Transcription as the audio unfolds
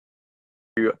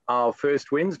our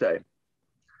first Wednesday.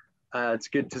 It's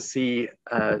good to see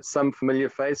some familiar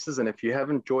faces, and if you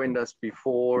haven't joined us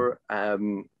before,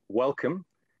 welcome.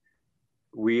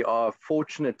 We are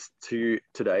fortunate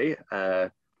today,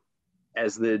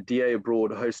 as the DA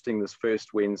Abroad hosting this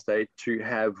first Wednesday, to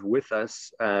have with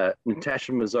us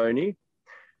Natasha Mazzoni,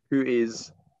 who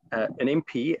is an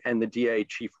MP and the DA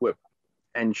Chief Whip.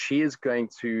 And she is going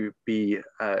to be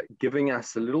giving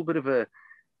us a little bit of a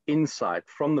insight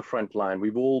from the front line.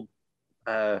 We've all,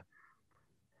 I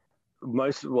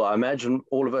imagine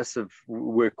all of us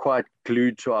we're quite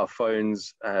glued to our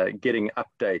phones, getting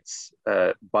updates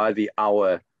by the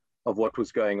hour of what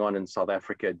was going on in South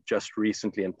Africa just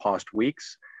recently in past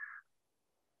weeks.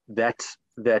 That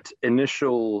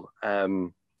initial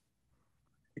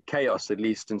chaos, at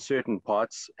least in certain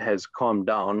parts, has calmed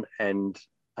down, and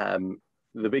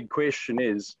the big question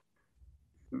is,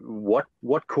 what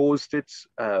caused it?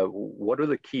 What are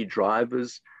the key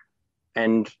drivers?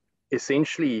 And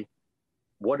essentially,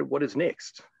 what is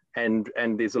next? And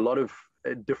there's a lot of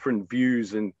different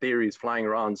views and theories flying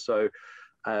around. So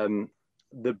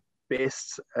the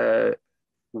best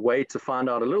way to find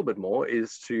out a little bit more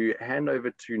is to hand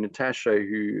over to Natasha,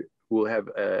 who will have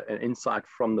an insight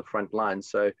from the front line.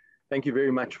 So thank you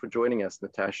very much for joining us,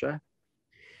 Natasha.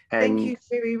 And thank you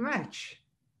very much.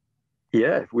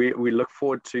 Yeah, we look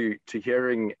forward to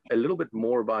hearing a little bit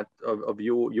more about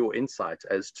your insight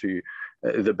as to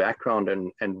the background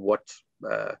and what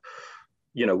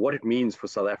what it means for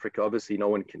South Africa. Obviously, no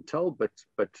one can tell, but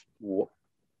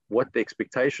what the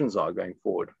expectations are going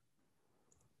forward.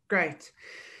 Great.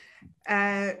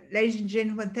 Ladies and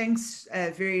gentlemen, thanks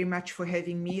very much for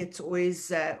having me. It's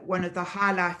always one of the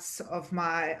highlights of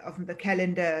the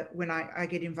calendar when I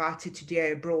get invited to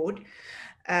DA Abroad.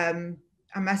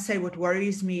 I must say what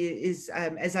worries me is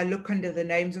as I look under the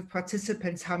names of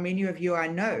participants, how many of you I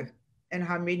know and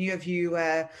how many of you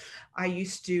I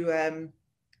used to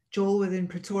jail with in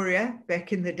Pretoria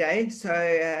back in the day.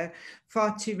 So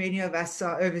far too many of us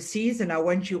are overseas, and I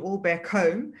want you all back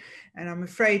home. And I'm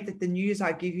afraid that the news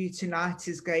I give you tonight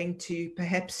is going to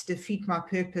perhaps defeat my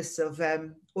purpose of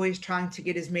always trying to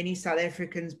get as many South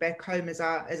Africans back home as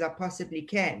I possibly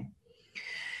can.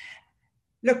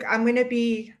 Look, I'm going to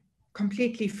be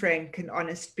completely frank and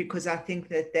honest, because I think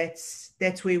that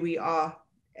that's where we are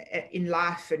in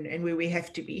life and where we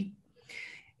have to be.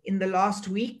 In the last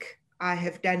week, I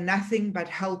have done nothing but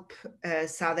help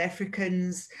South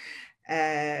Africans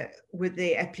with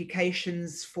their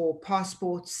applications for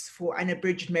passports, for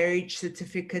unabridged marriage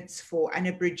certificates, for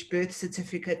unabridged birth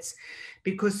certificates,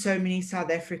 because so many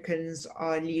South Africans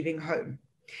are leaving home.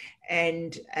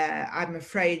 And I'm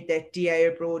afraid that DA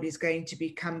Abroad is going to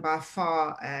become by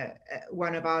far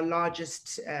one of our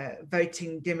largest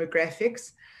voting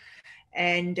demographics.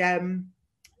 And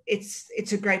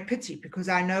it's a great pity, because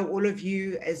I know all of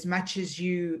you, as much as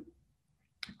you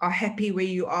are happy where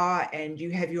you are and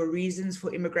you have your reasons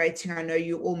for immigrating, I know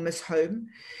you all miss home.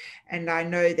 And I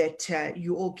know that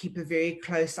you all keep a very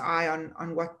close eye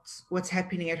on what's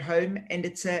happening at home. And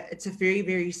it's a very,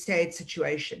 very sad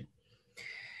situation.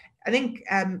 I think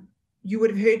you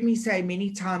would have heard me say many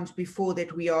times before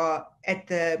that we are at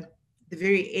the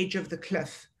very edge of the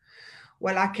cliff.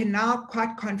 Well, I can now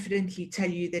quite confidently tell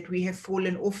you that we have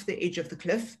fallen off the edge of the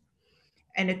cliff,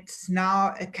 and it's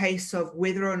now a case of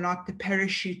whether or not the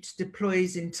parachute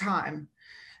deploys in time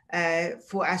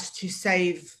for us to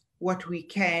save what we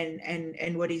can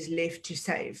and what is left to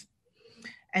save.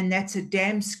 And that's a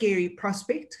damn scary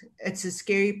prospect. It's a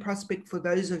scary prospect for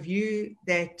those of you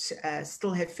that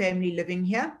still have family living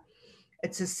here.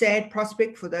 It's a sad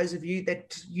prospect for those of you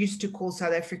that used to call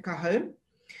South Africa home.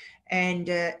 And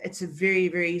it's a very,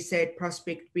 very sad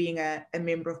prospect being a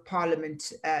member of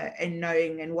parliament and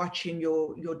knowing and watching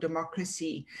your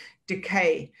democracy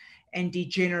decay and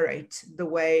degenerate the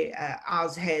way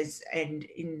ours has, and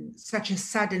in such a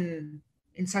sudden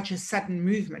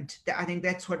movement. I think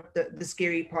that's what the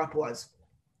scary part was.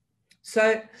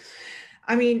 So,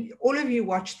 I mean, all of you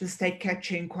watch the state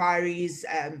capture inquiries.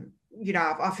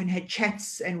 I've often had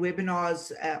chats and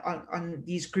webinars on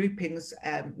these groupings,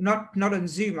 not on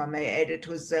Zoom, I may add. It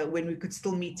was when we could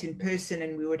still meet in person,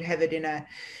 and we would have it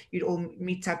you'd all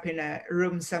meet up in a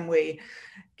room somewhere,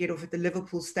 get off at the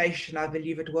Liverpool station, I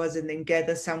believe it was, and then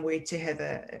gather somewhere to have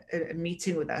a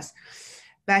meeting with us.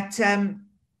 But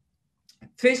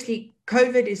firstly,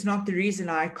 COVID is not the reason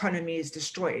our economy is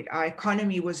destroyed. Our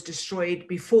economy was destroyed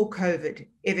before COVID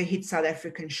ever hit South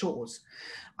African shores.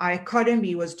 Our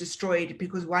economy was destroyed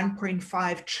because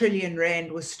 1.5 trillion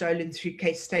rand was stolen through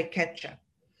state capture.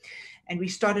 And we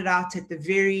started out at the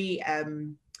very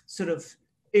sort of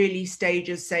early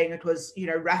stages saying it was,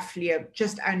 roughly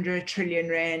just under R1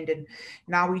 trillion. And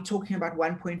now we're talking about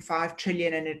 1.5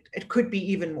 trillion, and it could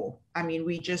be even more. I mean,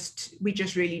 we just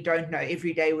really don't know.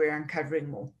 Every day we're uncovering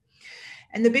more.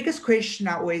 And the biggest question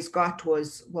I always got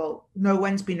was, well, no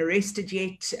one's been arrested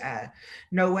yet.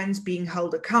 No one's being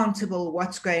held accountable.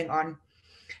 What's going on?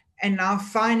 And now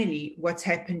finally, what's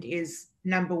happened is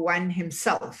number one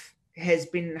himself has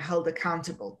been held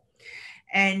accountable.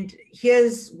 And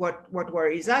here's what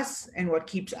worries us and what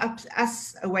keeps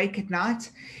us awake at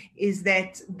night is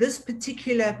that this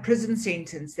particular prison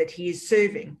sentence that he is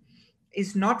serving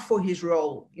is not for his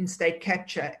role in state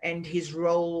capture and his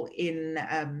role in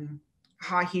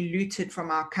how he looted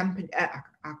from our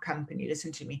company,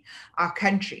 listen to me, our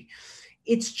country.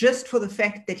 It's just for the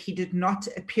fact that he did not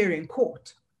appear in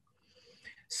court.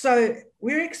 So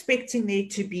we're expecting there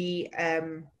to be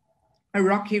a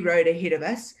rocky road ahead of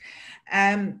us.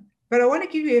 But I want to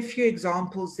give you a few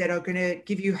examples that are going to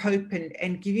give you hope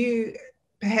and give you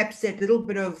perhaps that little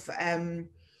bit of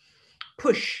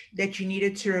push that you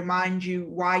needed to remind you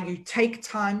why you take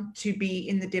time to be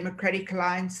in the Democratic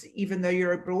Alliance, even though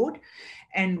you're abroad,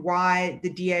 and why the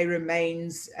DA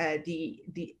remains and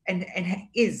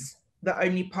is the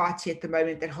only party at the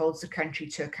moment that holds the country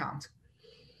to account.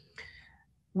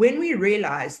 When we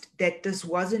realized that this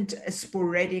wasn't a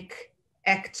sporadic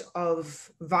act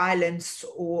of violence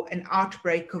or an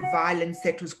outbreak of violence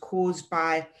that was caused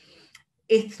by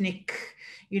ethnic,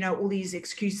 all these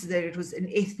excuses that it was an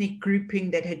ethnic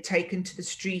grouping that had taken to the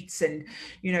streets and,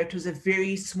 it was a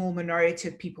very small minority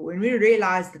of people. When we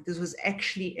realized that this was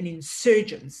actually an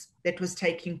insurgence that was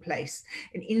taking place,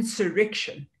 an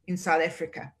insurrection in South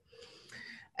Africa,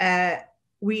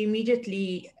 we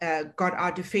immediately got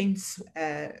our defense,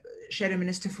 Shadow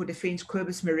Minister for Defense,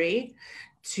 Cobus Maree,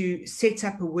 to set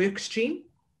up a work stream.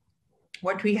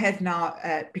 What we have now,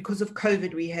 because of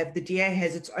COVID, the DA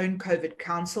has its own COVID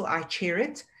council. I chair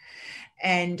it.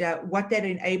 And what that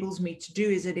enables me to do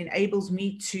is it enables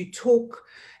me to talk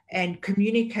and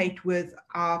communicate with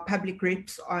our public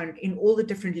reps in all the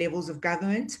different levels of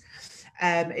government.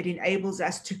 It enables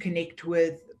us to connect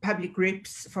with public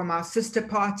reps from our sister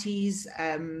parties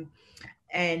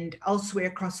and elsewhere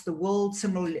across the world,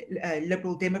 similar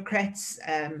Liberal Democrats.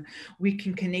 We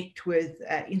can connect with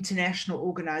international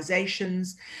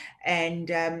organizations, and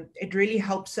it really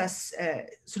helps us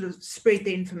sort of spread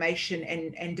the information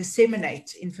and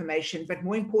disseminate information. But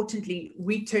more importantly,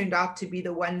 we turned out to be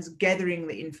the ones gathering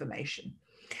the information.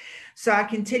 So I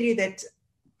can tell you that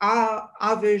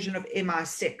our version of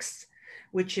MI6,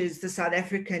 which is the South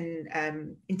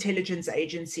African intelligence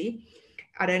agency.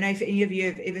 I don't know if any of you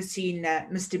have ever seen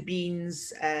Mr.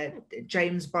 Bean's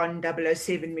James Bond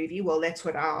 007 movie. Well, that's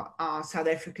what our South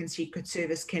African Secret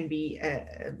Service can be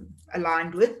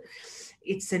aligned with.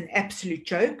 It's an absolute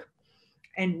joke.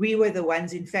 And we were the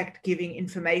ones, in fact, giving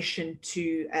information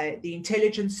to the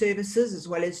intelligence services as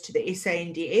well as to the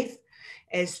SANDF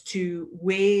as to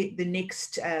where the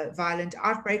next violent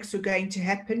outbreaks were going to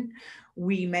happen.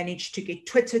 We managed to get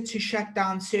Twitter to shut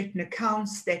down certain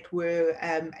accounts that were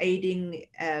aiding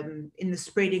in the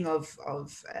spreading of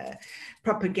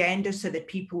propaganda so that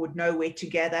people would know where to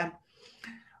gather.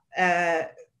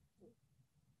 There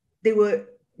were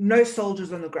no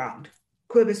soldiers on the ground.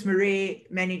 Cobus Maree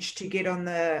managed to get on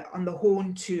the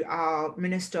horn to our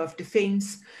Minister of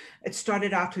Defense. It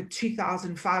started out with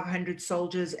 2,500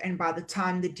 soldiers, and by the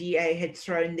time the DA had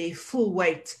thrown their full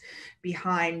weight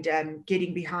behind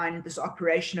getting behind this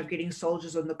operation of getting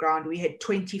soldiers on the ground, we had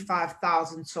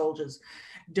 25,000 soldiers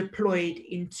deployed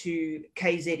into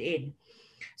KZN.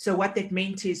 So what that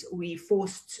meant is we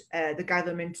forced the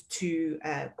government to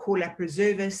call up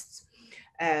reservists.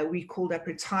 We called up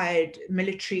retired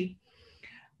military.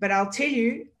 But I'll tell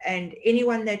you, and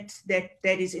anyone that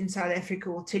is in South Africa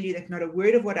will tell you that not a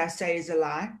word of what I say is a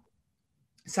lie.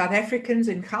 South Africans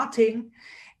in Gauteng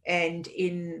and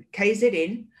in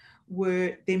KZN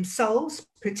were themselves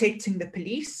protecting the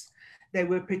police. They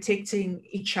were protecting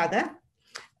each other.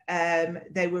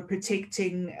 They were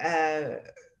protecting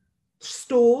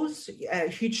stores,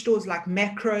 huge stores like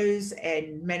Macros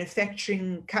and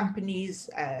manufacturing companies.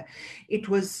 It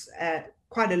was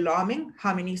quite alarming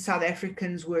how many South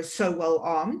Africans were so well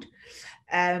armed,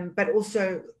 but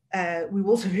also we were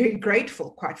also very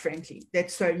grateful, quite frankly,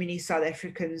 that so many South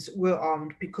Africans were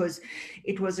armed, because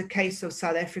it was a case of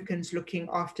South Africans looking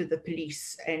after the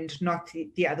police and not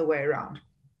the other way around.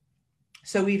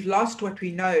 So we've lost what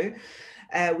we know.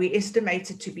 We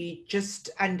estimated to be just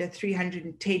under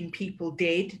 310 people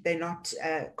dead. They're not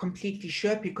completely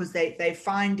sure, because they're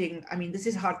finding, I mean, this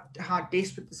is how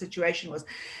desperate the situation was.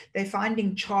 They're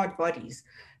finding charred bodies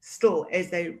still as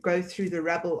they go through the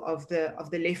rubble of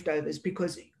the leftovers,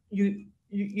 because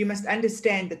you must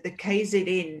understand that the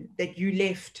KZN that you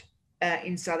left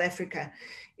in South Africa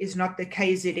is not the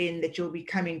KZN that you'll be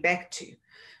coming back to.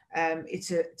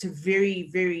 It's a very,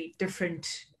 very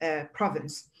different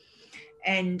province.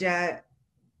 And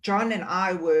John and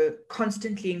I were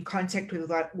constantly in contact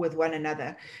with one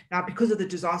another. Now, because of the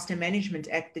Disaster Management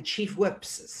Act, the chief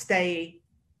whips stay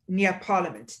near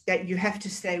Parliament, that you have to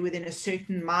stay within a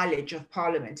certain mileage of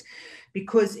Parliament,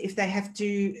 because if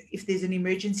there's an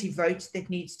emergency vote that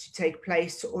needs to take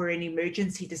place, or an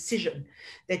emergency decision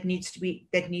that needs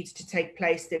to take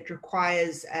place that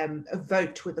requires a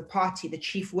vote with the party, the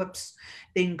chief whips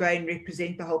then go and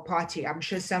represent the whole party. I'm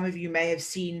sure some of you may have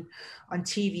seen on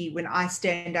TV when I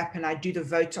stand up and I do the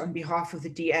vote on behalf of the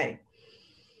DA.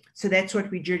 So that's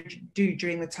what we do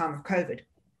during the time of COVID.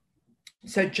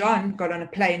 So John got on a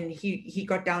plane, he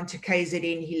got down to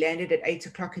KZN, he landed at 8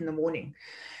 o'clock in the morning.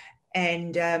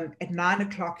 And at 9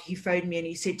 o'clock, he phoned me and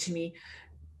he said to me,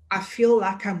 I feel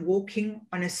like I'm walking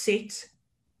on a set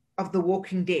of The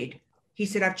Walking Dead. He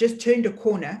said, I've just turned a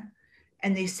corner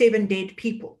and there's 7 dead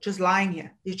people just lying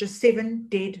here. There's just 7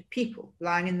 dead people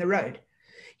lying in the road.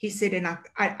 He said, and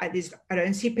I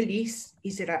don't see police. He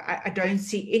said, I don't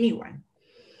see anyone.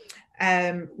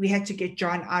 We had to get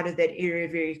John out of that area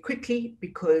very quickly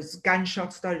because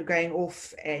gunshots started going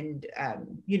off, and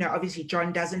obviously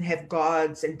John doesn't have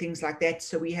guards and things like that,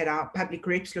 so we had our public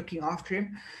reps looking after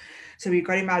him. So we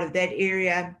got him out of that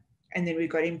area, and then we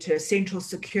got him to a central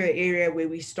secure area where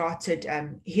we started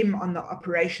him on the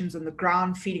operations on the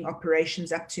ground, feeding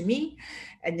operations up to me,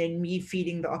 and then me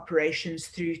feeding the operations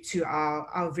through to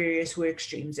our various work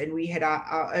streams. And we had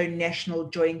our own National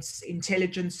Joint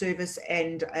Intelligence Service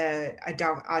and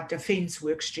our defense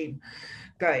work stream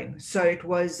going. So it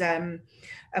was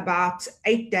about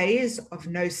 8 days of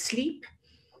no sleep,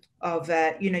 of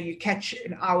you catch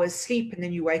an hour's sleep and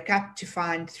then you wake up to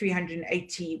find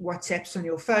 380 WhatsApps on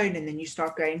your phone, and then you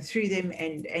start going through them,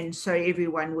 and so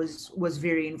everyone was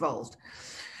very involved.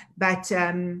 But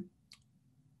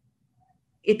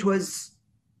it was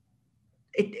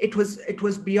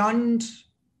beyond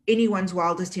anyone's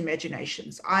wildest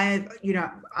imaginations. I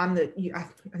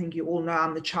think you all know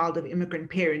I'm the child of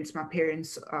immigrant parents. My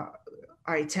parents are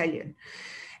Italian,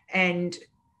 and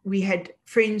we had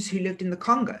friends who lived in the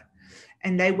Congo,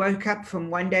 and they woke up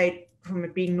from one day from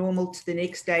it being normal to the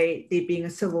next day there being a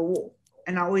civil war.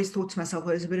 And I always thought to myself,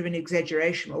 well, it was a bit of an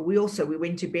exaggeration. Well, we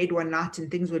went to bed one night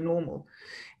and things were normal.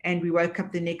 And we woke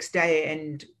up the next day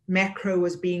and Macro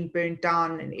was being burnt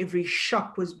down and every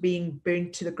shop was being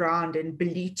burnt to the ground. And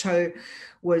Belito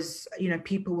was,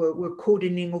 people were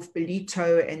cordoning off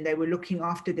Belito and they were looking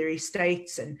after their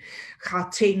estates. And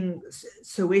Gauteng,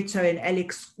 Soweto and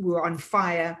Alex were on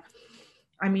fire.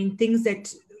 I mean, things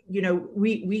that,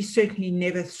 we certainly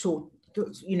never saw.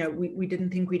 We didn't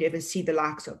think we'd ever see the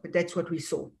likes of, but that's what we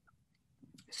saw.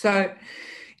 So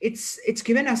it's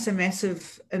given us a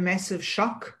massive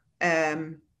shock.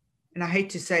 And I hate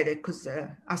to say that because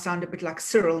I sound a bit like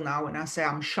Cyril now when I say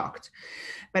I'm shocked.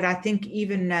 But I think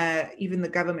even the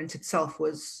government itself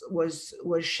was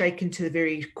shaken to the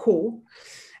very core.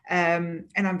 And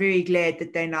I'm very glad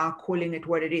that they're now calling it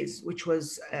what it is, which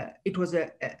was an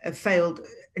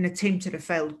attempt at a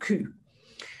failed coup.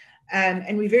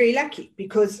 And we're very lucky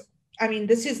because, I mean,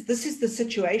 this is the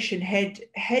situation. Had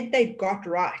they got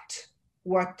right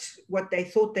what they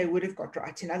thought they would have got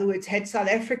right, in other words, had South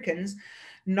Africans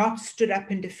not stood up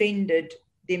and defended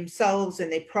themselves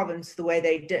and their province the way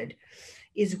they did,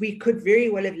 is we could very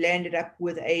well have landed up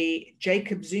with a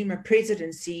Jacob Zuma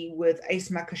presidency with Ace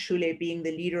Makashule being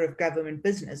the leader of government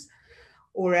business,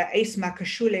 or an Ace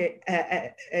Makashule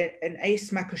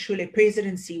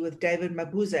presidency with David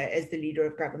Mabuza as the leader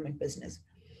of government business.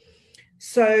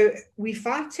 So we're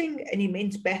fighting an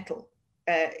immense battle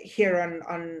here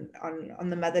on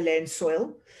the motherland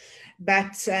soil,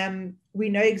 but we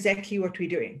know exactly what we're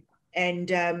doing. And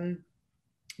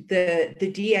the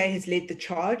DA has led the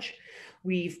charge.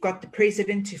 We've got the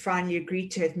president to finally agree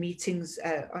to have meetings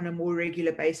on a more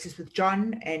regular basis with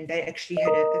John, and they actually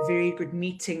had a very good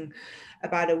meeting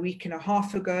about a week and a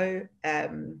half ago. A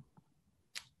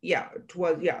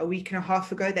week and a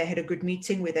half ago, they had a good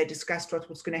meeting where they discussed what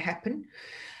was going to happen.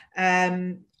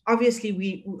 Obviously,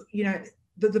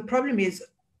 the problem is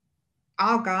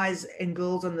our guys and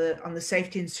girls on the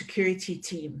safety and security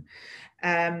team,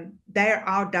 they're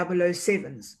our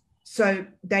 007s. So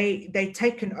they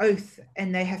take an oath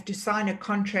and they have to sign a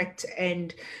contract,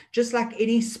 and just like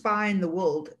any spy in the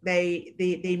world, their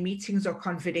meetings are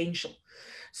confidential.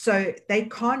 So they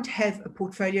can't have a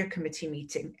portfolio committee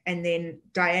meeting and then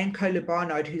Diane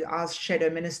Kohler-Barnard, who's our shadow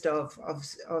minister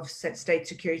of state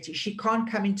security, she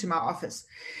can't come into my office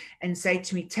and say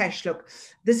to me, Tash, look,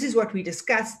 this is what we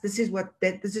discussed. This is what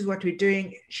we're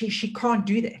doing. She can't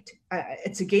do that.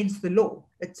 It's against the law.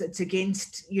 It's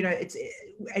against, you know,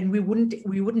 and we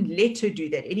wouldn't let her do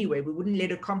that anyway. We wouldn't let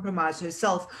her compromise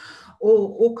herself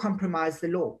or compromise the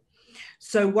law.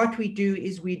 So what we do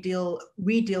is we deal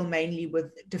mainly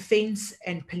with defense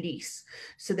and police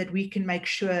so that we can make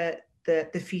sure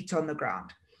the feet on the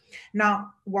ground.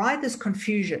 Now, why this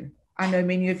confusion? I know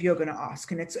many of you are going to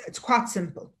ask, and it's quite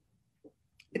simple.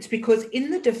 It's because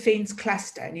in the defense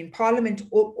cluster and in Parliament,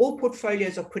 all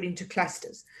portfolios are put into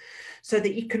clusters. So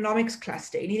the economics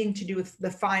cluster, anything to do with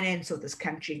the finance of this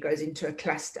country goes into a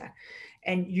cluster.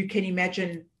 And you can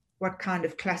imagine what kind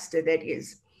of cluster that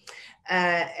is.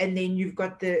 And then you've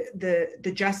got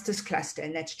the justice cluster,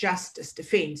 and that's justice,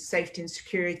 defense, safety and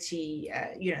security,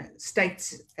 you know,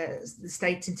 the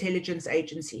state intelligence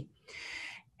agency.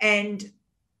 And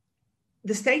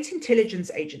the state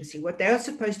intelligence agency, what they are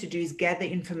supposed to do is gather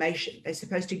information. They're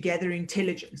supposed to gather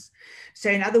intelligence. So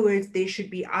in other words, there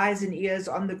should be eyes and ears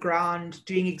on the ground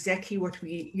doing exactly what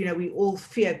we all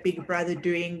fear Big Brother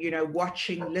doing, you know,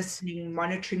 watching, listening,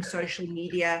 monitoring social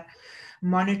media,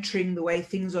 monitoring the way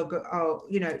things are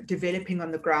you know, developing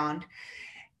on the ground.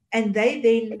 And they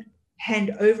then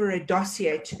hand over a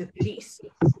dossier to the police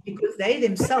because they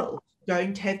themselves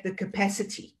don't have the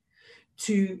capacity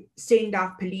to send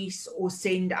out police or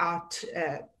send out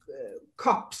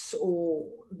cops or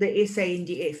the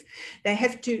SANDF. They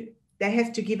have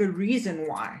to give a reason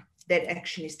why that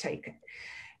action is taken.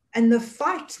 And the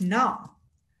fight now,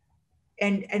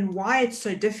 and why it's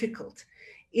so difficult,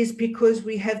 is because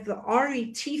we have the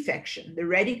RET faction, the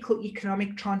Radical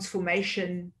Economic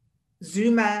Transformation,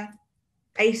 Zuma,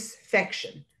 ACE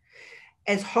faction,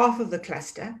 as half of the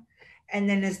cluster. And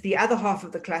then as the other half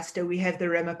of the cluster, we have the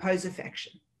Ramaphosa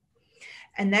faction.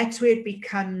 And that's where it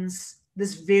becomes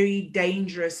this very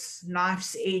dangerous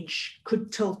knife's edge,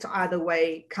 could tilt either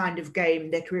way kind of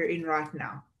game that we're in right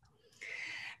now.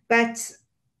 But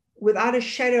without a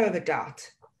shadow of a doubt,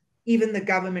 even the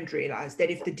government realized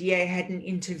that if the DA hadn't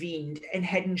intervened and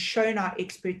hadn't shown our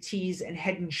expertise and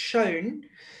hadn't shown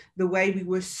the way we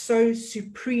were so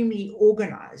supremely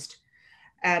organized,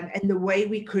 and the way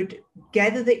we could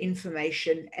gather the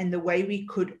information and the way we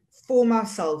could form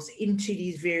ourselves into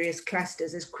these various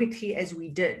clusters as quickly as we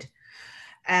did,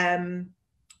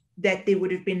 that there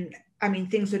would have been, I mean,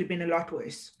 things would have been a lot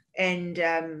worse. And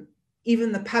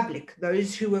even the public,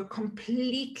 those who were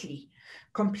completely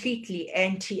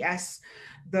anti us,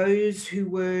 those who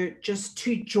were just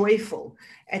too joyful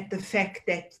at the fact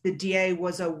that the DA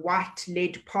was a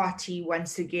white-led party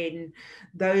once again,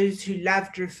 those who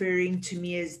loved referring to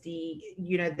me as the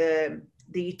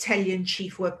Italian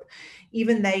chief whip,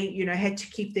 even they, you know, had to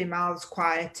keep their mouths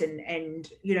quiet and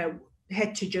you know,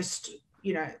 had to just,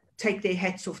 you know, take their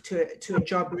hats off to a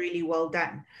job really well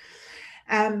done.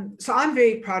 So I'm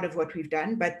very proud of what we've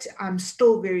done, but I'm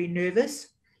still very nervous.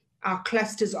 Our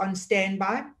cluster's on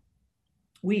standby.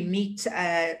 We meet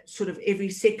sort of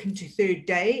every second to third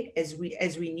day as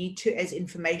we need to, as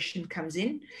information comes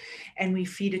in, and we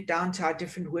feed it down to our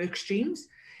different work streams.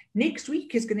 Next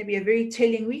week is going to be a very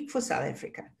telling week for South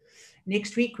Africa.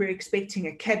 Next week, we're expecting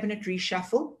a cabinet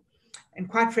reshuffle. And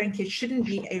quite frankly, it shouldn't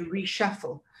be a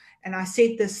reshuffle. And I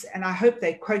said this, and I hope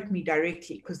they quote me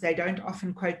directly because they don't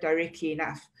often quote directly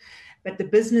enough. But the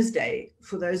Business Day,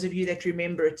 for those of you that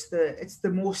remember, it's the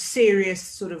more serious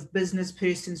sort of business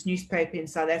person's newspaper in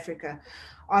South Africa,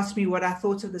 asked me what I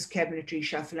thought of this cabinet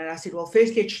reshuffle. And I said, well,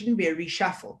 firstly, it shouldn't be a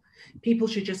reshuffle. People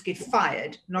should just get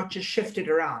fired, not just shifted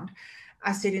around.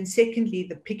 I said, and secondly,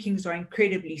 the pickings are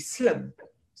incredibly slim.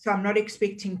 So I'm not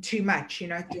expecting too much, you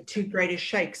know, too great a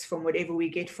shakes from whatever we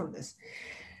get from this.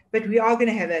 But we are going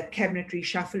to have a cabinet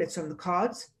reshuffle. It's on the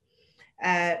cards.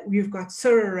 We've got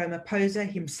Cyril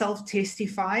Ramaphosa himself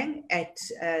testifying at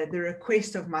the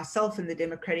request of myself and the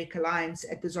Democratic Alliance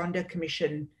at the Zondo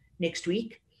Commission next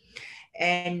week.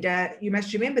 And you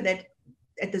must remember that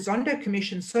at the Zondo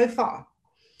Commission so far,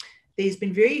 there's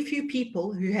been very few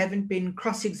people who haven't been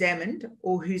cross-examined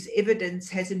or whose evidence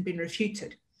hasn't been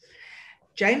refuted.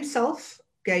 James Self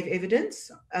gave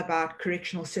evidence about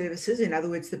correctional services, in other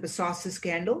words, the Bosasa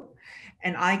scandal,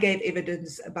 and I gave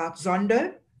evidence about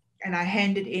Zondo, and I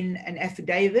handed in an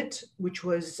affidavit, which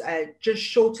was just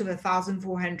short of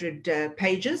 1,400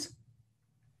 pages.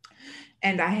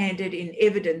 And I handed in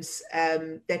evidence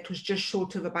that was just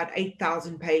short of about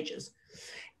 8,000 pages.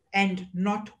 And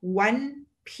not one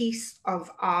piece of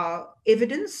our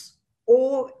evidence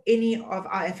or any of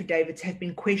our affidavits have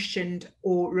been questioned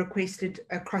or requested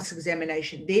a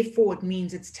cross-examination. Therefore, it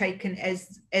means it's taken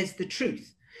as the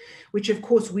truth, which of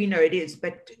course we know it is,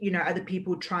 but other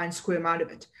people try and squirm out of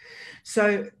it.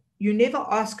 So you never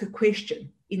ask a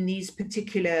question in these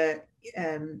particular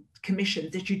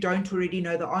commissions that you don't already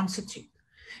know the answer to,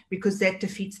 because that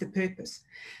defeats the purpose.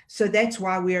 So that's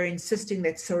why we are insisting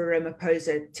that Cyril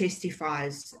Ramaphosa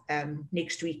testifies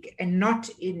next week, and not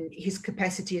in his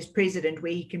capacity as president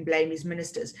where he can blame his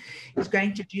ministers. He's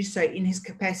going to do so in his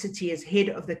capacity as head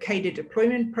of the cadre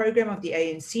deployment program of the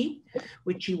ANC,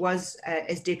 which he was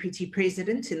as deputy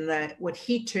president in what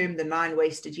he termed the 9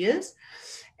 wasted years,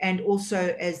 and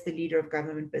also as the leader of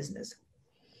government business.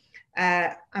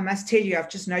 I must tell you, I've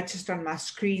just noticed on my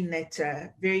screen that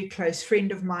a very close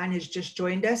friend of mine has just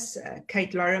joined us,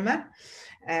 Kate Lorimer,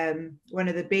 one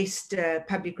of the best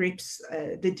public reps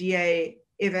the DA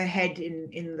ever had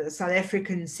in the South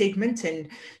African segment, and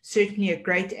certainly a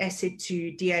great asset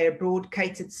to DA abroad.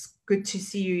 Kate, it's good to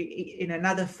see you in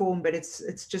another form, but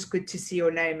it's just good to see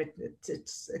your name.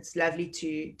 It's lovely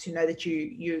to know that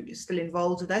you're still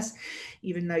involved with us,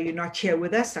 even though you're not here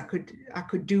with us. I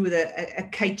could do with a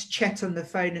Kate chat on the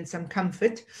phone and some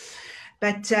comfort,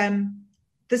 but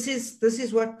this is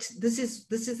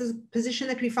the position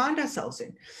that we find ourselves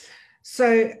in.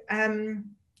 So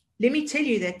let me tell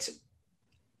you that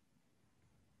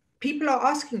people are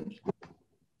asking me,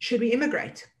 should we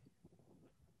immigrate?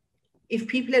 If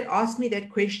people had asked me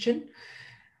that question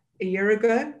a year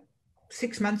ago,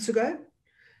 6 months ago,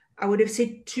 I would have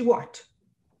said, to what?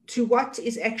 To what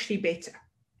is actually better?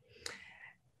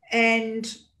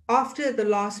 And after the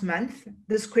last month,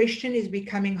 this question is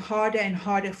becoming harder and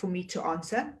harder for me to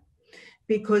answer,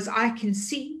 because I can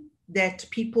see that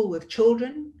people with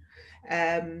children,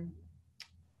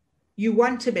 you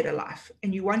want a better life,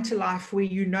 and you want a life where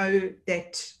you know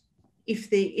that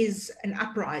if there is an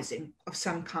uprising of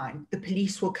some kind, the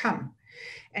police will come,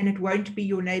 and it won't be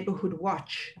your neighborhood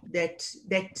watch that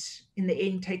in the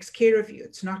end takes care of you.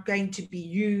 It's not going to be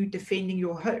you defending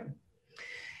your home.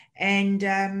 And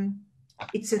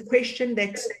it's a question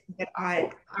that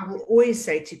I will always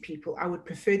say to people, I would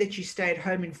prefer that you stay at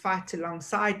home and fight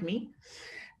alongside me.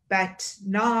 But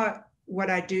now what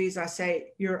I do is I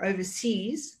say, you're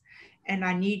overseas, and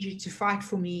I need you to fight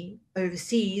for me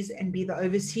overseas and be the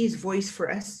overseas voice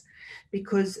for us,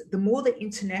 because the more the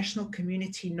international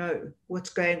community know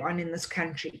what's going on in this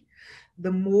country,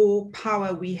 the more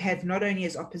power we have, not only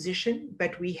as opposition,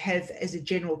 but we have as a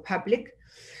general public.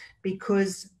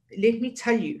 Because let me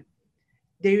tell you,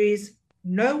 there is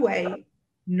no way,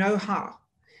 no how,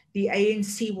 the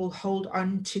ANC will hold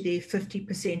on to their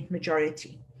 50%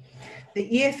 majority.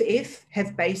 The EFF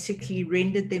have basically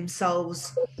rendered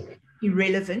themselves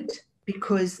irrelevant,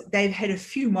 because they've had a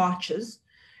few marches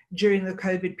during the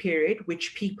COVID period,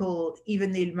 which people,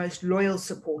 even their most loyal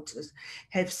supporters,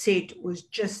 have said was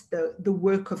just the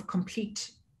work of complete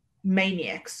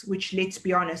maniacs, which, let's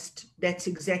be honest, that's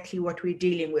exactly what we're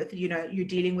dealing with. You're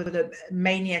dealing with a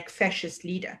maniac fascist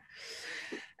leader.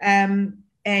 And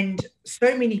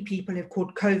so many people have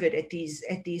caught COVID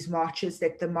at these marches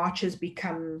that the marches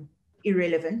become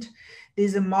irrelevant.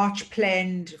 There's a march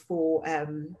planned for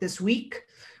this week.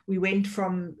 We went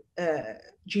from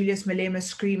Julius Malema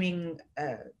screaming,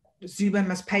 Zuba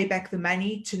must pay back the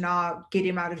money, to now get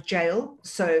him out of jail.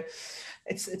 So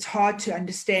it's hard to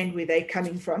understand where they're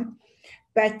coming from.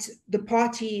 But the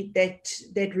party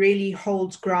that really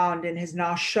holds ground and has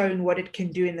now shown what it can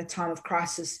do in the time of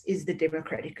crisis is the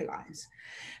Democratic Alliance.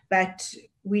 But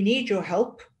we need your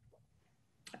help.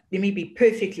 Let me be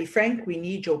perfectly frank, we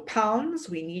need your pounds,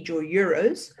 we need your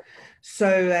euros.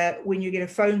 So when you get a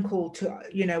phone call to,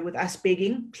 with us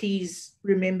begging, please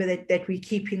remember that we're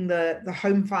keeping the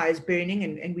home fires burning,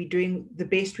 and we're doing the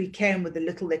best we can with the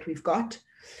little that we've got.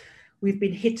 We've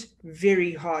been hit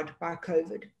very hard by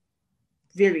COVID,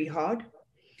 very hard.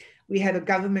 We have a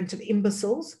government of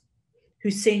imbeciles who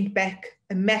sent back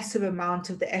a massive amount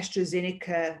of the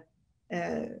AstraZeneca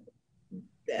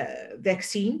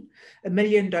vaccine, 1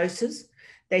 million doses.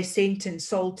 They sent and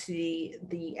sold to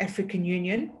the African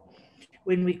Union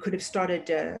when we could have started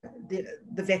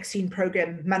the vaccine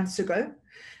program months ago.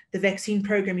 The vaccine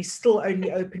program is still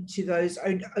only open to those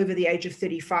over the age of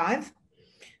 35.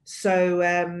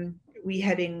 So we're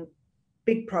having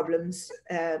big problems.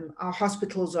 Our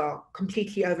hospitals are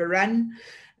completely overrun.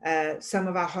 Some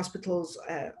of our hospitals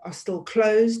are still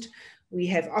closed. We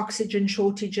have oxygen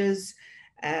shortages.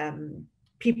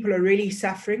 People are really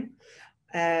suffering.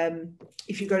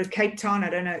 If you go to Cape Town,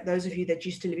 I don't know, those of you that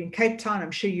used to live in Cape Town,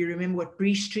 I'm sure you remember what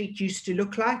Bree Street used to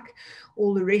look like.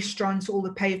 All the restaurants, all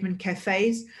the pavement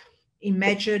cafes.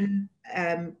 imagine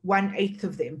 1/8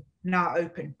 of them now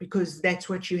open, because that's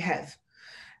what you have.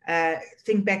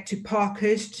 Think back to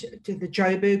Parkhurst, to the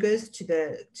Joburgers, to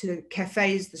the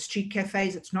cafes, the street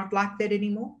cafes. It's not like that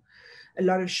anymore. A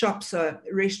lot of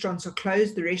restaurants are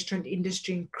closed. The restaurant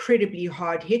industry incredibly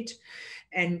hard hit,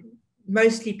 and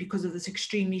mostly because of this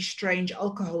extremely strange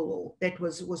alcohol law that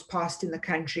was passed in the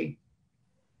country.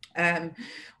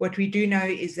 What we do know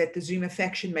is that the Zuma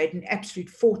faction made an absolute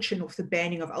fortune off the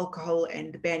banning of alcohol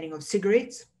and the banning of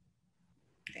cigarettes.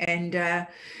 And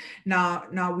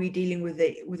now we're dealing with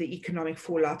the economic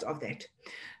fallout of that.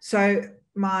 So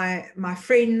my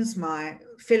friends, my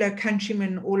fellow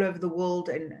countrymen all over the world,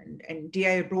 and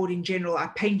DA abroad in general, I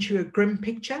paint you a grim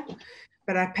picture,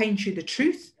 but I paint you the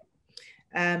truth.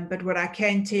 But what I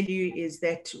can tell you is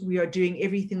that we are doing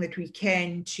everything that we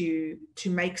can to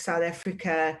make South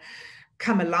Africa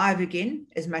come alive again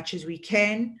as much as we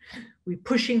can. We're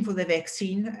pushing for the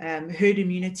vaccine. Herd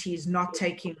immunity is not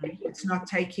taking,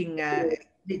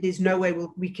 there's no way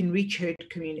we can reach herd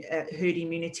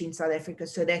immunity in South Africa.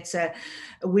 So that's a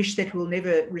wish that we'll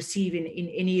never receive in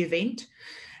any event.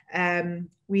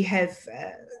 We have,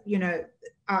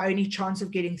 our only chance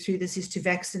of getting through this is to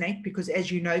vaccinate, because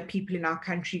as you know, people in our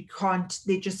country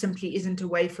there just simply isn't a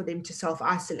way for them to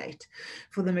self-isolate.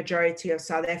 For the majority of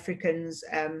South Africans,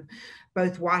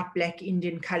 both white, black,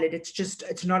 Indian, colored,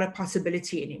 it's not a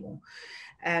possibility anymore.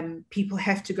 People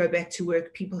have to go back to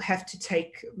work. People have to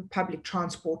take public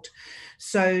transport.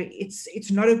 So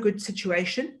it's not a good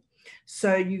situation.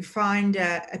 So you find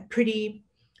a pretty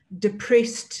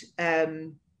depressed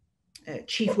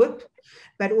chief whip,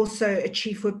 but also a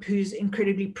chief whip who's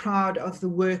incredibly proud of the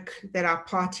work that our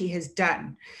party has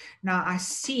done. Now, I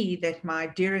see that my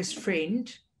dearest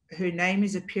friend, her name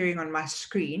is appearing on my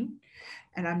screen,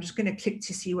 and I'm just going to click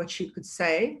to see what she could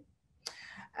say.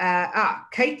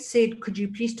 Kate said, could you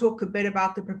please talk a bit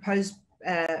about the proposed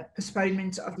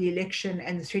postponement of the election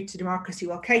and the threat to democracy?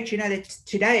 Well, Kate, you know that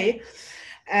today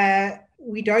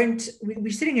we're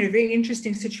sitting in a very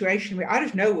interesting situation where out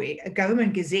of nowhere, a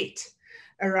government gazette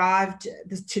arrived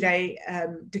today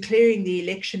declaring the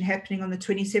election happening on the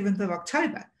 27th of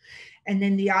October. And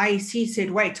then the IEC said,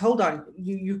 wait, hold on,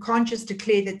 you can't just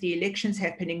declare that the election's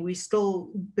happening. We're still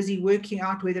busy working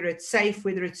out whether it's safe,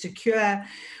 whether it's secure,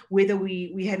 whether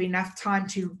we have enough time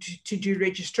to do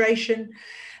registration.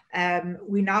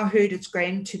 We now heard it's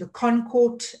going to the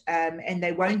Concourt, and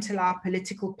they won't allow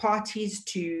political parties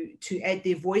to add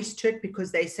their voice to it,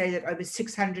 because they say that over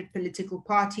 600 political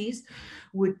parties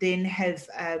would then have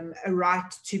a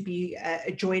right to be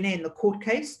a joiner in the court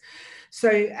case. So,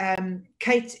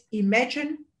 Kate,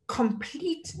 imagine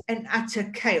complete and utter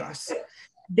chaos.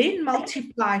 Then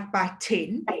multiply it by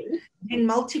 10, then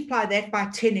multiply that by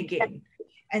 10 again.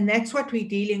 And that's what we're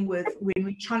dealing with when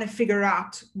we're trying to figure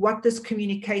out what this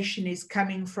communication is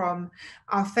coming from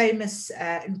our famous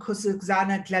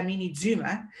Nkosazana Dlamini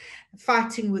Zuma,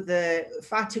 fighting with the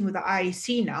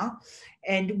IEC now.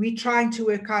 And we're trying to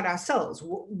work out ourselves.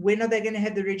 When are they going to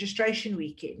have the registration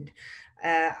weekend?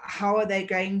 How are they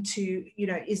going to,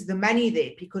 is the money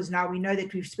there? Because now we know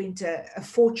that we've spent a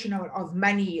fortune of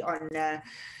money on,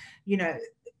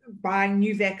 buying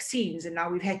new vaccines, and now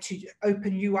we've had to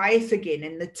open UIF again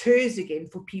and the TERS again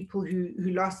for people who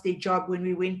lost their job when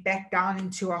we went back down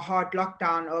into a hard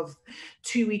lockdown of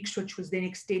 2 weeks, which was then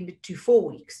extended to 4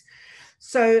 weeks.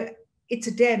 So it's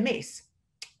a damn mess.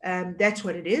 That's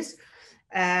what it is.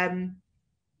 The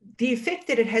effect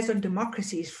that it has on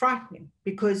democracy is frightening,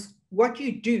 because what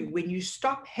you do when you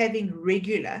stop having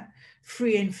regular,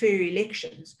 free and fair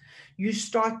elections, you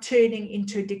start turning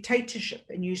into a dictatorship,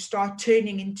 and you start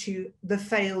turning into the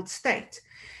failed state.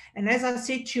 And as I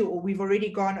said to you all, we've already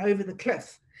gone over the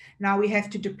cliff. Now we have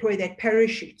to deploy that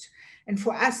parachute. And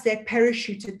for us, that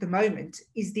parachute at the moment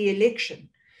is the election.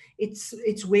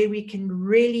 It's where we can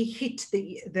really hit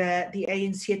the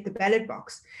ANC at the ballot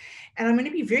box. And I'm going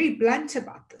to be very blunt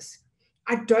about this.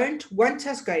 I don't want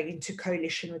us going into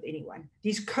coalition with anyone.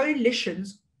 These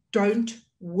coalitions don't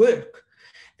work.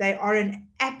 They are an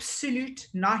absolute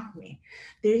nightmare.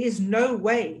 There is no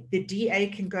way the DA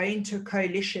can go into a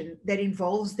coalition that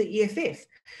involves the EFF.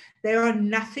 They are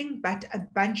nothing but a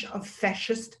bunch of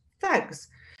fascist thugs.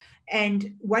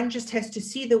 And one just has to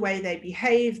see the way they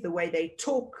behave, the way they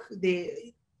talk,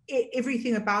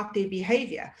 everything about their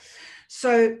behavior.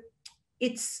 So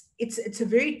it's a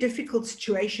very difficult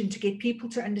situation to get people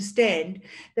to understand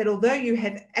that although you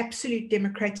have absolute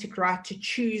democratic right to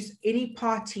choose any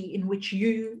party in which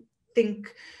you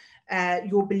think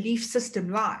your belief system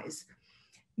lies,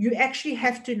 you actually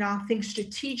have to now think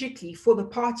strategically for the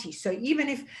party. So even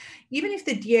if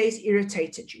the DA's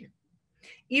irritated you,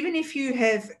 even if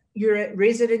you're a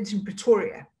resident in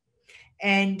Pretoria,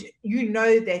 and you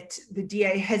know that the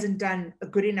DA hasn't done a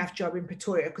good enough job in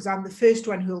Pretoria, because I'm the first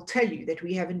one who will tell you that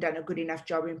we haven't done a good enough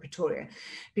job in Pretoria,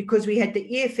 because we had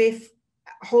the EFF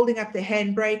holding up the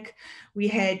handbrake. We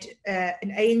had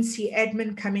an ANC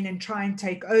admin come in and try and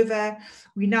take over.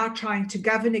 We're now trying to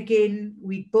govern again.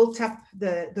 We built up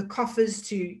the coffers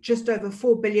to just over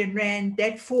 4 billion rand.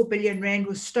 That 4 billion rand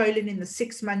was stolen in the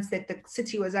 6 months that the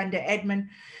city was under admin.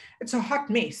 It's a hot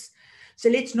mess. So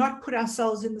let's not put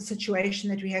ourselves in the situation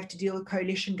that we have to deal with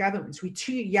coalition governments. We're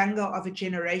too younger of a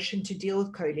generation to deal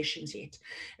with coalitions yet.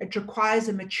 It requires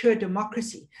a mature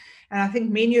democracy. And I think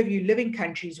many of you live in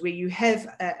countries where you have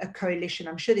a coalition.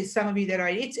 I'm sure there's some of you that are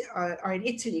in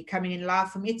Italy, coming in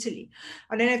live from Italy.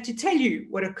 I don't have to tell you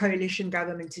what a coalition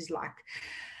government is like.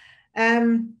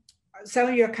 Some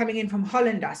of you are coming in from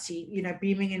Holland, I see,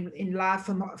 beaming in live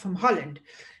from Holland.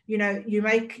 You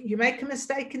make a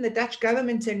mistake in the Dutch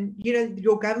government and,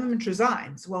 your government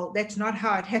resigns. Well, that's not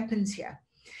how it happens here.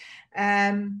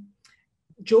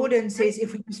 Jordan says,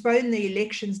 if we postpone the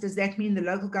elections, does that mean the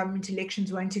local government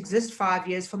elections won't exist 5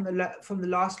 years from the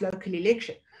last local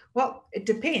election? Well, it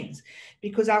depends,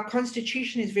 because our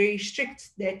constitution is very strict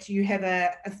that you have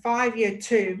a 5-year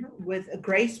term with a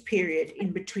grace period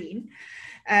in between.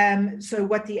 So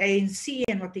what the ANC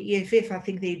and what the EFF, I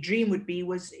think their dream would be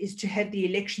is to have the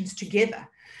elections together.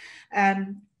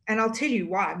 And I'll tell you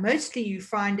why. Mostly you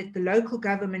find at the local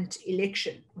government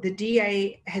election, the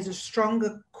DA has a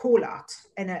stronger call out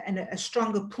and a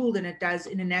stronger pull than it does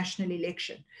in a national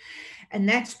election. And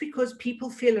that's because people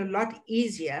feel a lot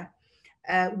easier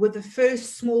with the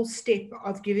first small step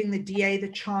of giving the DA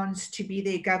the chance to be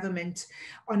their government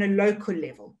on a local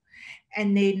level.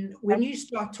 And then when you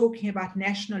start talking about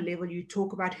national level, you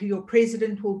talk about who your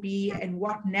president will be and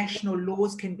what national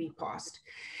laws can be passed.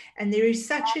 And there is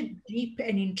such a deep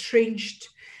and entrenched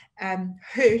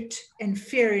hurt and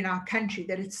fear in our country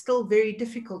that it's still very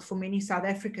difficult for many South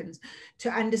Africans to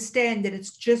understand that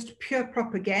it's just pure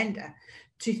propaganda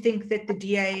to think that the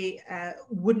DA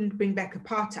wouldn't bring back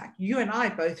apartheid. You and I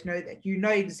both know that. You know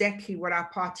exactly what our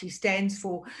party stands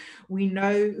for. We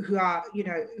know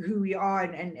who we are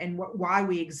and why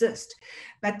we exist.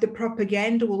 But the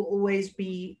propaganda will always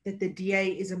be that the DA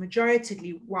is a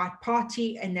majority white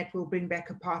party and that will bring back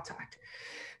apartheid.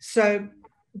 So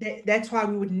that's why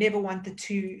we would never want the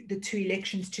two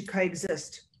elections to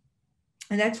coexist.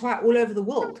 And that's why all over the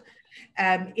world,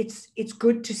 it's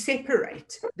good to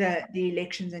separate the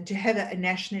elections and to have a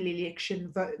national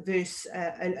election versus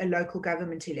a local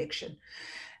government election.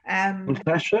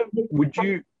 Natasha, would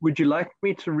you like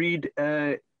me to read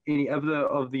any other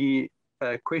of the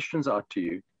questions out to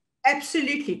you?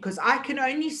 Absolutely, because I can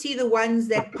only see the ones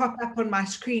that pop up on my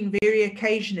screen very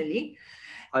occasionally.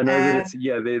 I know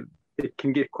that it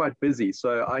can get quite busy,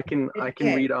 so I can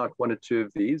read out one or two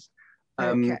of these.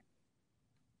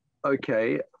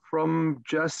 Okay. From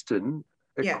Justin,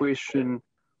 a question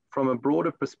from a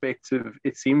broader perspective.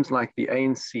 It seems like the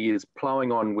ANC is plowing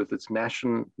on with its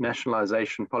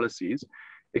nationalization policies,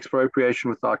 expropriation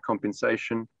without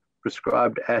compensation,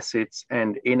 prescribed assets,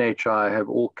 and NHI have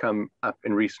all come up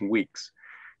in recent weeks.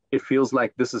 It feels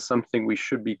like this is something we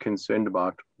should be concerned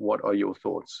about. What are your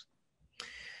thoughts?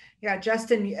 Yeah,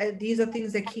 Justin, these are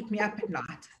things that keep me up at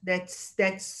night.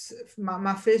 That's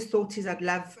my first thought is I'd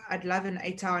love an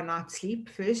 8-hour night sleep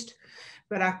first,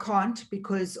 but I can't,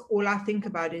 because all I think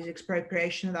about is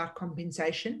expropriation without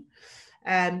compensation.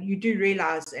 You do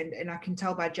realize, and I can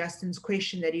tell by Justin's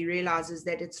question that he realizes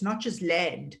that it's not just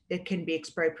land that can be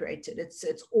expropriated.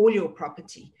 It's all your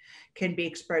property can be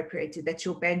expropriated. That's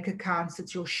your bank accounts,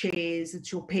 it's your shares,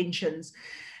 it's your pensions.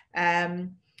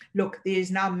 Look, there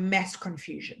is now mass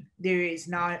confusion. There is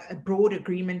now a broad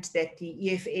agreement that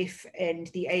the EFF and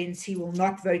the ANC will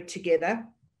not vote together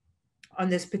on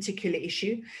this particular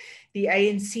issue. The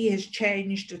ANC has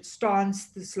changed its stance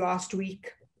this last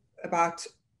week about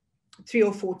 3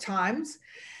 or 4 times.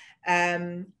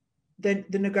 The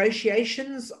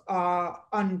negotiations are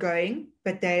ongoing,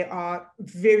 but they are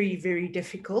very, very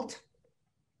difficult.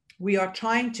 We are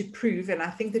trying to prove, and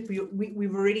I think that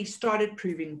we've already started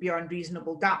proving beyond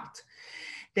reasonable doubt,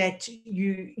 that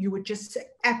you would just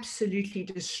absolutely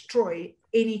destroy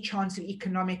any chance of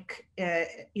economic,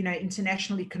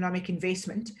 international economic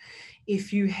investment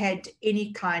if you had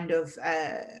any kind of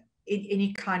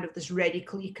this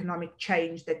radical economic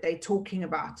change that they're talking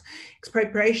about.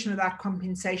 Expropriation without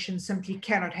compensation simply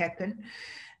cannot happen.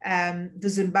 The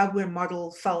Zimbabwe model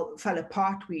fell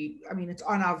apart. It's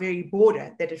on our very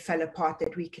border that it fell apart,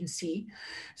 that we can see.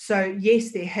 So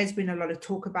yes, there has been a lot of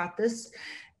talk about this.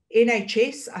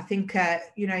 NHS, I think,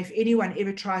 if anyone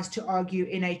ever tries to argue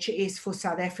NHS for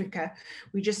South Africa,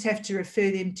 we just have to refer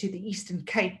them to the Eastern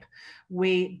Cape,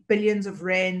 where billions of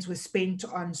rands were spent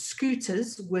on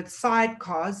scooters with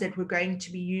sidecars that were going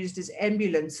to be used as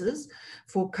ambulances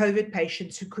for COVID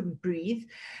patients who couldn't breathe.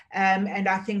 And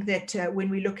I think that when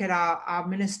we look at our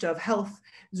Minister of Health,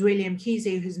 Zweli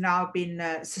Mkhize, who's now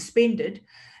been suspended,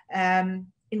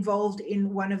 involved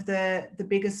in one of the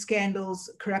biggest scandals,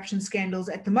 corruption scandals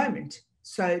at the moment.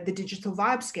 So the Digital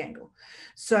Vibe scandal.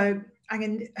 So I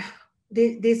mean,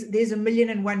 there's a million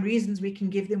and one reasons we can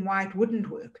give them why it wouldn't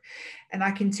work. And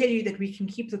I can tell you that we can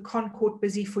keep the Court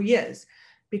busy for years,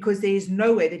 because there is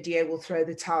no way the DA will throw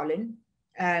the towel in.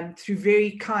 Through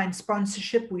very kind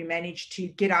sponsorship, we managed to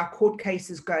get our court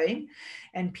cases going.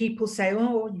 And people say,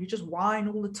 oh, you just whine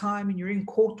all the time and you're in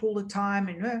court all the time.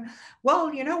 And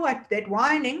well, you know what? That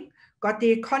whining got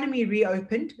the economy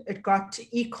reopened. It got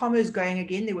e-commerce going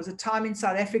again. There was a time in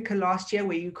South Africa last year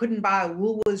where you couldn't buy a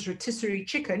Woolworths rotisserie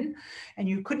chicken and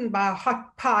you couldn't buy a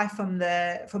hot pie from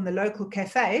the local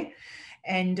cafe.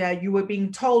 And you were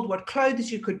being told what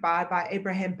clothes you could buy by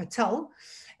Abraham Patel.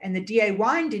 And the DA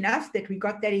whined enough that we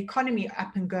got that economy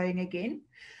up and going again.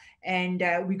 And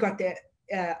we got the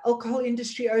alcohol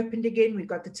industry opened again. We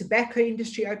got the tobacco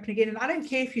industry open again. And I don't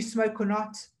care if you smoke or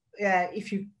not,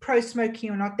 if you're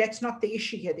pro-smoking or not, that's not the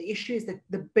issue here. The issue is that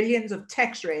the billions of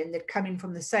tax rand that come in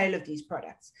from the sale of these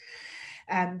products.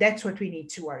 That's what we need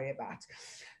to worry about.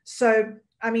 So,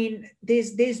 I mean,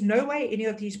 there's no way any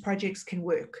of these projects can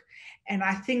work. And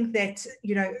I think that,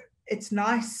 it's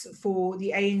nice for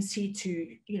the ANC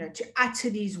to utter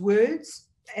these words.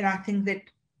 And I think that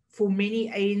for many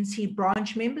ANC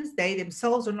branch members, they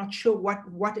themselves are not sure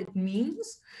what it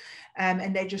means.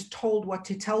 And they're just told what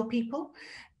to tell people.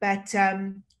 But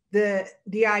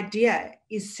the idea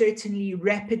is certainly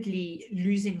rapidly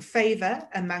losing favor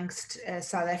amongst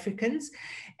South Africans.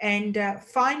 And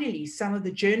finally, some of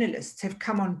the journalists have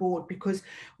come on board, because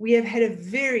we have had a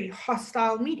very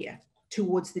hostile media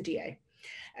towards the DA.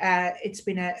 It's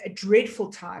been a dreadful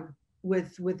time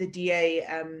with the DA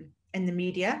and the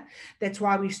media. That's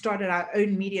why we've started our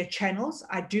own media channels.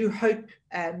 I do hope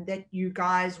that you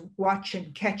guys watch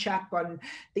and catch up on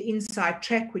the Inside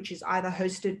Track, which is either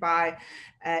hosted by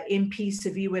MP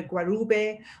Saviwe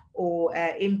Gwarube or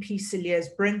MP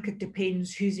Silias Brink. It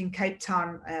depends who's in Cape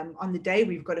Town on the day.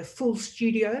 We've got a full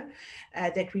studio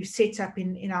that we've set up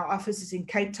in our offices in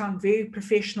Cape Town, very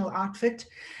professional outfit.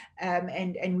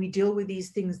 And we deal with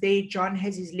these things there. John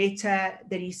has his letter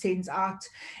that he sends out,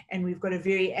 and we've got a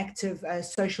very active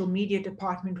social media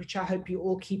department, which I hope you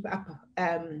all keep up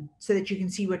so that you can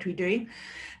see what we're doing.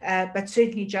 But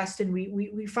certainly, Justin,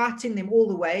 we're fighting them all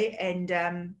the way,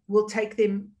 and we'll take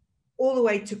them all the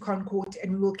way to Court,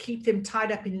 and we will keep them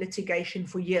tied up in litigation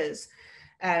for years,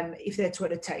 if that's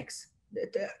what it takes,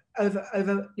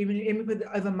 over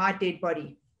my dead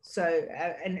body. So,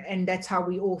 and that's how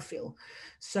we all feel.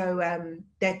 So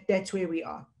that's where we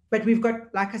are. But we've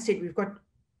got, like I said, we've got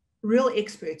real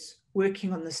experts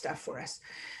working on this stuff for us.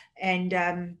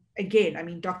 And again, I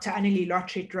mean, Dr. Annelie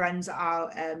Lottret runs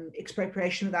our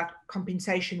expropriation without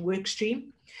compensation work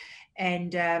stream.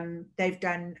 And they've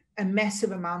done a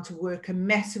massive amount of work, a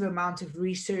massive amount of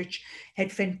research,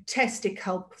 had fantastic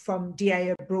help from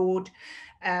DA abroad.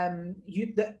 And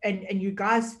you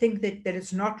guys think that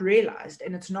it's not realized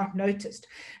and it's not noticed.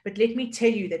 But let me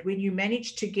tell you that when you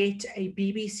manage to get a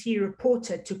BBC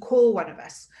reporter to call one of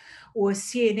us, or a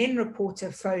CNN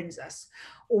reporter phones us,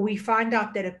 or we find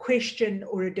out that a question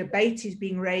or a debate is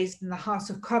being raised in the House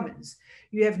of Commons,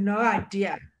 you have no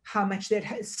idea how much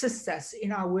that assists us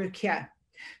in our work here.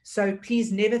 So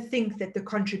please never think that the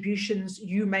contributions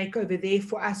you make over there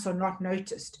for us are not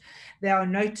noticed. They are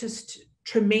noticed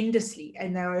tremendously,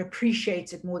 and they are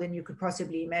appreciated more than you could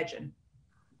possibly imagine.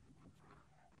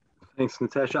 Thanks,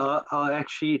 Natasha. I'll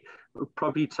actually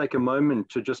probably take a moment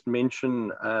to just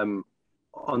mention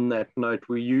on that note,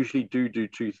 we usually do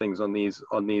two things on these.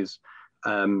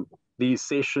 These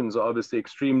sessions are obviously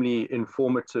extremely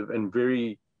informative and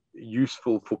very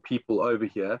useful for people over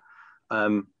here.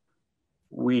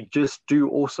 We just do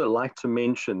also like to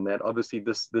mention that obviously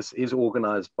this is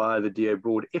organized by the DA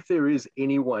abroad. If there is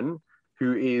anyone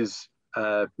who is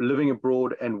living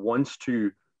abroad and wants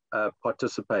to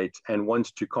participate and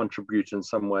wants to contribute in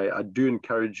some way, I do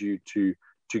encourage you to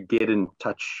get in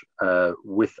touch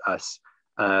with us.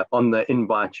 On the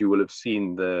invite, you will have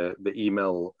seen the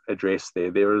email address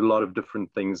there. There are a lot of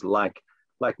different things like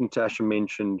Natasha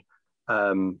mentioned,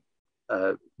 whether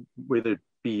it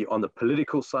be on the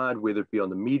political side, whether it be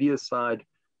on the media side,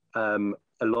 a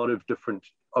lot of different,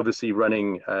 obviously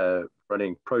running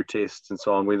running protests and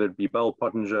so on, whether it be Bell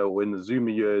Pottinger or in the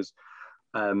Zuma years.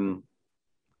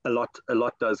 A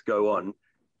lot does go on,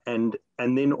 and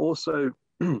then also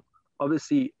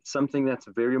obviously something that's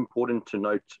very important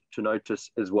to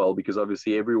notice as well, because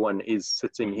obviously everyone is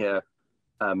sitting here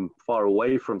far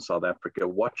away from South Africa,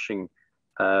 watching,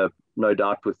 no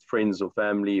doubt with friends or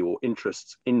family or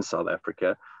interests in South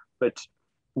Africa, but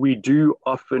we do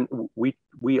often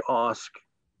we ask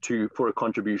for a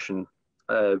contribution,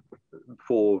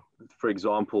 for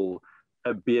example,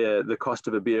 a beer, the cost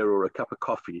of a beer or a cup of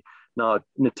coffee. Now,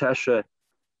 Natasha,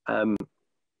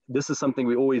 this is something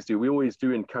we always do. We always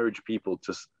do encourage people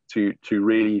to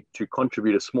really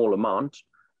contribute a small amount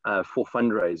for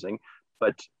fundraising.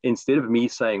 But instead of me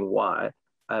saying why,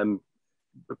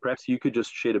 perhaps you could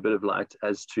just shed a bit of light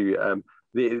as to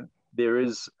there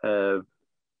is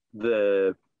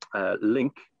the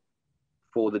link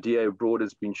for the DA abroad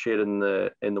has been shared in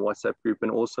the WhatsApp group,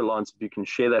 and also, Lance, if you can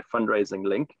share that fundraising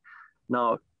link.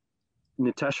 Now,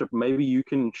 Natasha, maybe you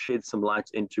can shed some light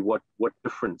into what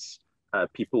difference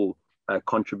people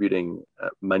contributing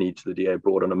money to the DA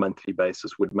abroad on a monthly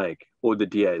basis would make, or the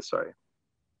DA, sorry.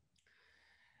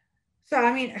 So,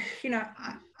 I mean,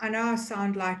 I know I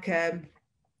sound like,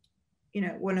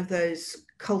 one of those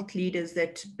cult leaders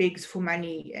that begs for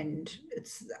money, and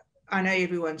I know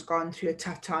everyone's gone through a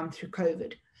tough time through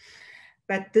COVID,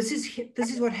 but this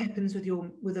is what happens with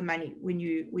the money when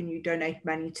you donate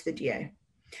money to the DA.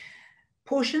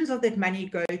 Portions of that money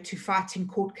go to fighting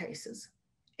court cases,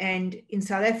 and in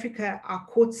South Africa, our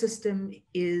court system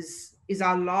is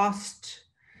our last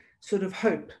sort of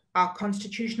hope. Our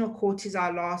constitutional court is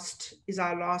our last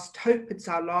hope. It's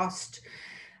our last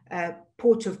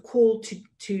port of call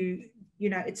to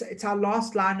it's our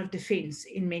last line of defense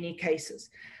in many cases.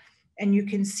 And you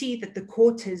can see that the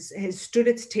court has stood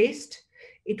its test.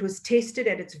 It was tested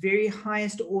at its very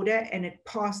highest order, and it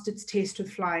passed its test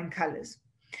with flying colors.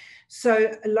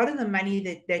 So a lot of the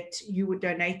money that you would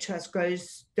donate to us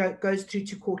goes through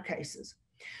to court cases.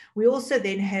 We also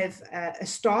then have a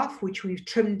staff which we've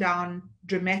trimmed down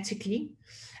dramatically,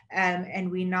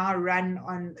 and we now run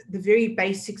on the very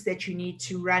basics that you need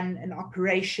to run an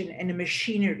operation and a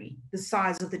machinery the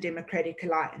size of the Democratic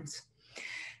Alliance.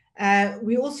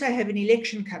 We also have an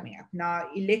election coming up. Now,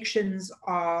 elections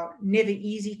are never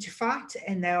easy to fight,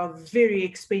 and they are very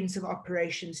expensive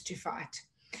operations to fight.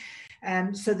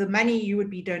 So the money you would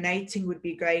be donating would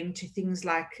be going to things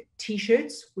like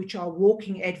T-shirts, which are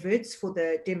walking adverts for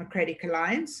the Democratic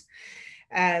Alliance,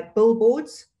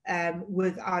 billboards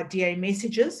with our DA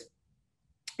messages.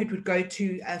 It would go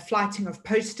to flighting of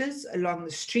posters along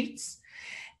the streets.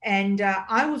 And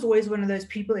I was always one of those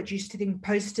people that used to think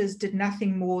posters did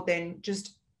nothing more than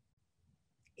just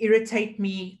irritate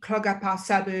me, clog up our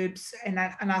suburbs, and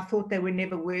I thought they were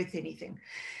never worth anything.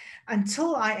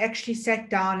 Until I actually sat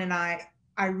down and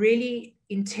I really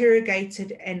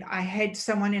interrogated, and I had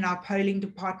someone in our polling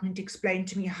department explain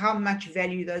to me how much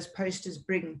value those posters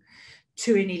bring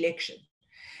to an election.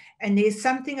 And there's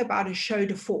something about a show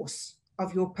de force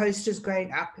of your posters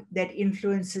going up that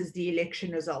influences the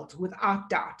election result, without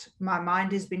doubt. My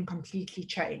mind has been completely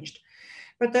changed.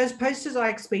 But those posters are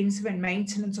expensive, and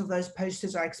maintenance of those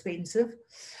posters are expensive.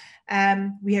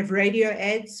 We have radio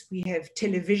ads, we have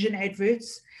television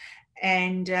adverts,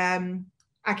 and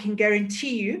I can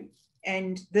guarantee you,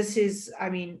 and this is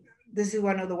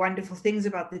one of the wonderful things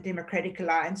about the Democratic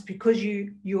Alliance, because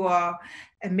you are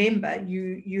a member,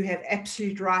 you have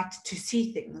absolute right to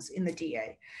see things in the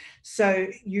DA. So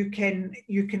you can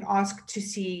ask to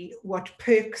see what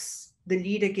perks the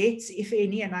leader gets, if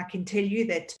any, and I can tell you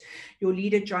that your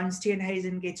leader, John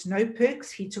Steenhuisen, gets no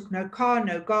perks. He took no car,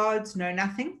 no guards, no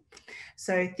nothing.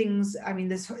 So things,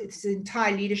 this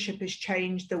entire leadership has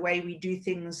changed the way we do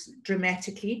things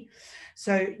dramatically.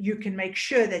 So you can make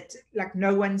sure that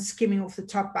no one's skimming off the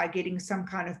top by getting some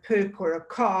kind of perk or a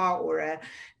car or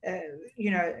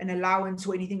an allowance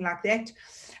or anything like that.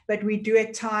 But we do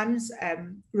at times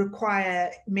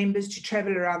require members to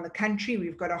travel around the country.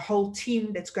 We've got a whole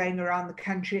team that's going around the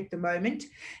country at the moment,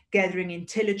 gathering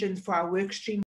intelligence for our work stream